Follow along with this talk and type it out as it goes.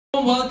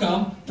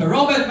Welcome to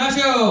Robert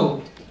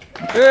Maschio.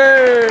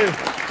 Hey!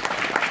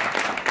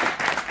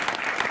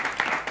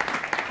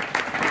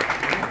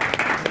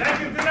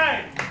 Thank you, good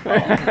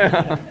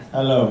night.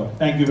 Hello,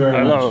 thank you very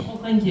much. Oh,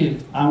 thank you.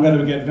 I'm going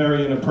to get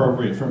very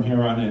inappropriate from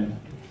here on in.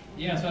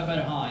 Yeah, so I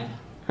better hide.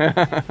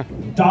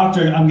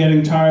 Doctor, I'm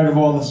getting tired of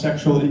all the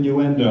sexual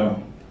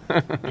innuendo.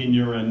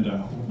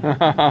 Innuendo.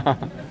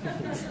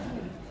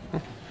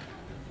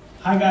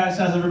 Hi guys,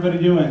 how's everybody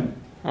doing?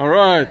 All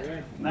right.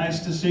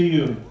 Nice to see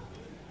you.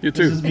 You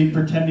too. This is me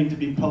pretending to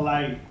be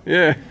polite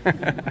Yeah.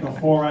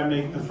 before I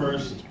make the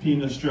first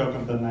penis joke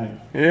of the night.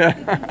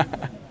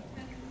 Yeah.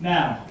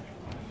 Now,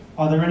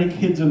 are there any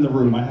kids in the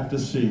room? I have to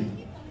see.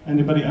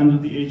 Anybody under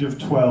the age of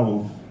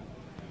 12?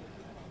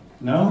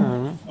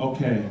 No?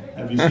 Okay.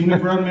 Have you seen a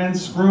grown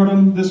man's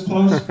scrotum this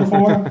close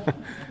before?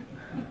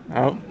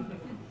 Oh.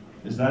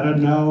 Is that a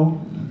no?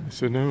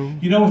 So no.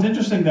 You know, it's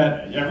interesting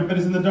that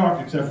everybody's in the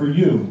dark except for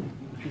you.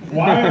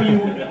 Why are you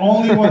the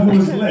only one who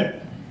is lit?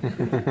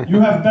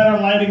 You have better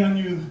lighting on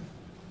you.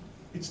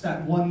 It's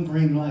that one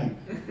green light.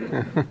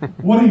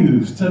 What are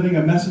you, sending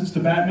a message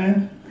to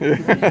Batman?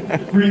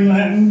 Green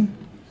Lantern?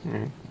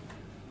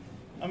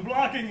 I'm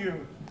blocking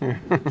you.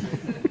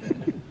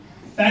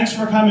 Thanks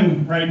for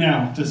coming right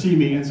now to see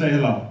me and say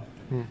hello.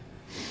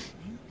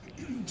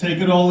 Take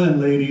it all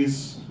in,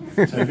 ladies.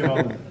 Take it all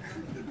in.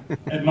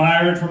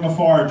 Admire it from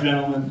afar,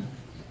 gentlemen.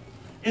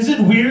 Is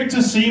it weird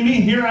to see me?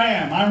 Here I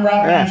am. I'm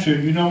Rob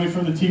Maschio. You know me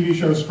from the TV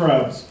show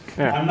Scrubs.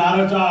 Yeah. I'm not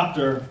a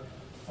doctor,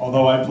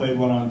 although I played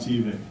one on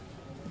TV.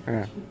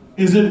 Yeah.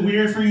 Is it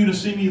weird for you to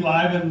see me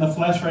live in the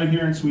flesh right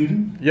here in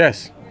Sweden?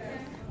 Yes.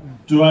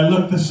 Do I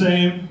look the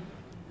same?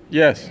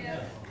 Yes.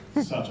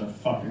 Such a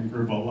fucking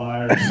group of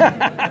liars.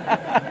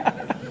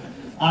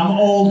 I'm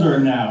older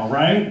now,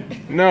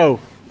 right? No.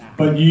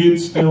 But you'd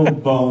still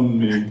bone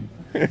me.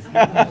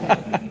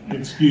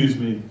 Excuse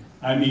me.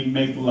 I mean,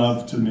 make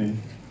love to me.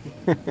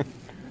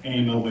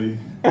 Anally.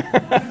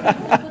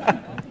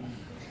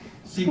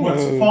 See,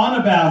 what's fun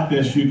about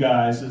this, you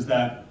guys, is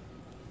that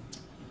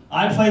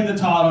I played the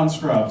Todd on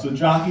Scrubs, a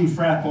jockey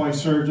frat boy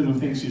surgeon who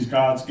thinks he's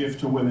God's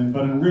gift to women,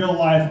 but in real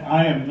life,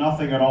 I am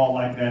nothing at all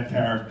like that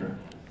character.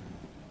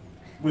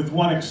 With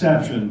one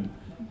exception,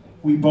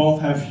 we both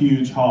have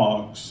huge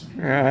hogs.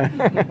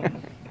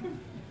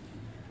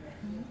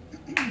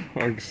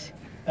 Hugs.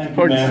 Thank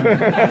you, man.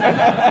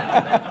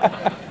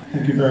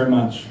 Thank you very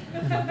much.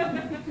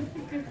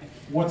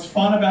 What's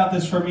fun about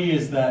this for me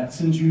is that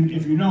if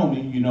you know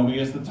me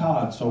as the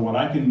Todd. So what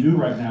I can do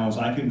right now is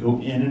I can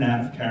go in and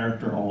out of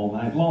character all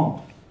night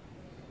long.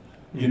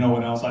 You know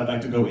what else I'd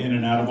like to go in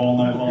and out of all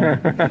night long?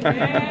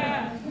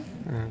 Yeah.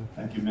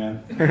 Thank you,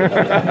 man.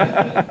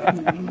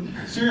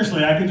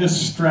 Seriously, I could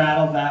just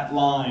straddle that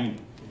line.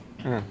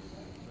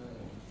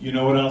 You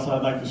know what else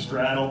I'd like to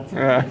straddle?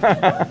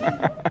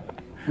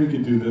 We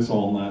could do this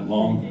all night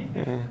long.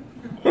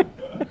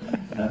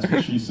 That's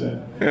what she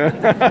said.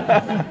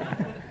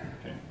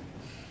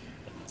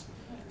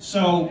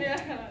 So,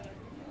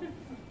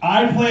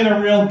 I played a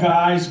real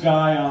guy's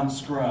guy on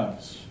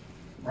Scrubs,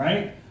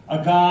 right?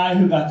 A guy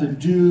who got to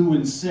do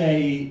and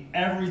say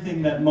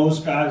everything that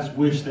most guys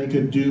wish they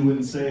could do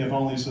and say if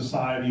only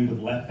society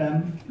would let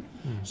them.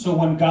 So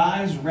when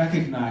guys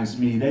recognize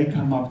me, they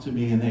come up to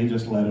me and they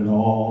just let it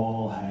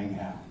all hang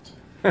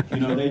out. You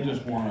know, they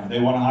want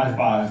to high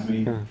five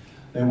me.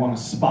 They want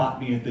to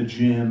spot me at the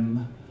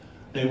gym.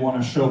 They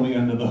want to show me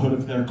under the hood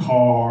of their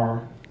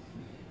car.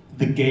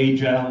 The gay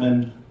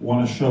gentlemen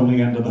want to show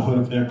me under the hood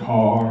of their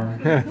car.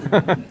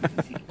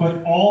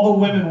 But all the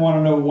women want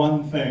to know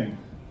one thing.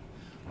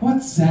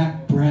 What's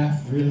Zach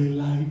Braff really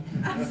like?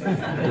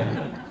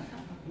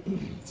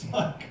 It's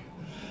like,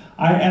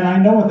 I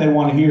know what they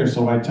want to hear,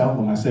 so I tell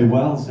them. I say,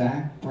 well,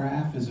 Zach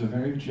Braff is a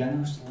very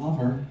generous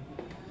lover.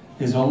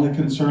 His only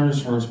concern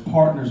is for his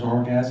partner's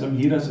orgasm.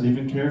 He doesn't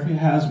even care if he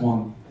has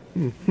one.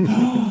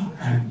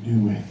 I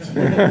knew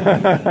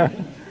it.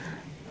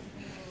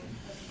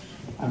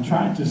 I'm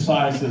trying to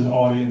size this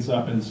audience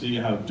up and see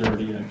how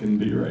dirty I can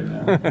be right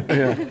now.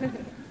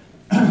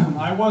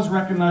 I was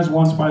recognized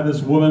once by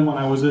this woman when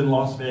I was in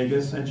Las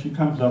Vegas, and she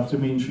comes up to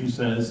me and she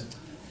says,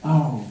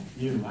 oh,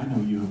 I know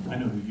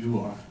who you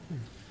are.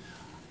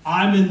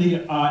 I'm in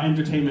the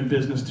entertainment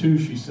business too,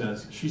 she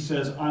says. She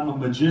says, I'm a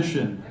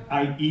magician.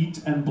 I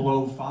eat and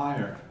blow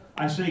fire.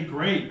 I say,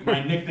 great,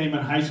 my nickname in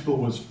high school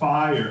was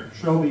Fire.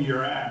 Show me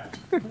your act.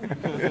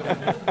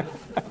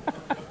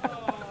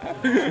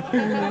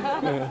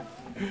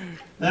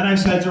 Then I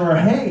said to her,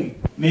 hey,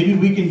 maybe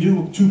we can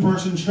do a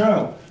two-person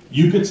show.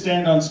 You could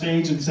stand on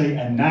stage and say,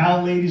 and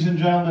now, ladies and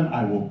gentlemen,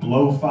 I will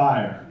blow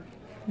fire.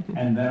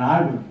 And then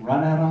I would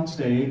run out on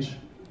stage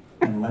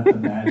and let the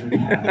magic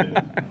happen.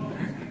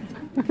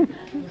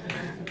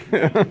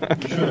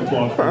 You should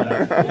applaud for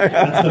that.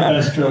 That's the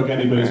best joke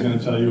anybody's going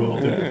to tell you all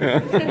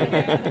day.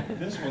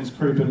 This one's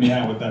creeping me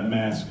out with that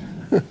mask.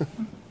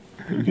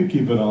 We could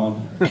keep it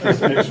on.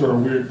 Just makes for a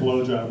weird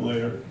blowjob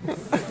later.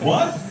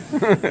 What?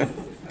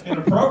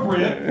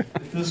 Inappropriate?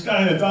 This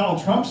guy a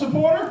Donald Trump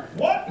supporter?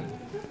 What?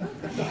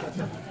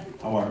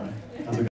 How are we?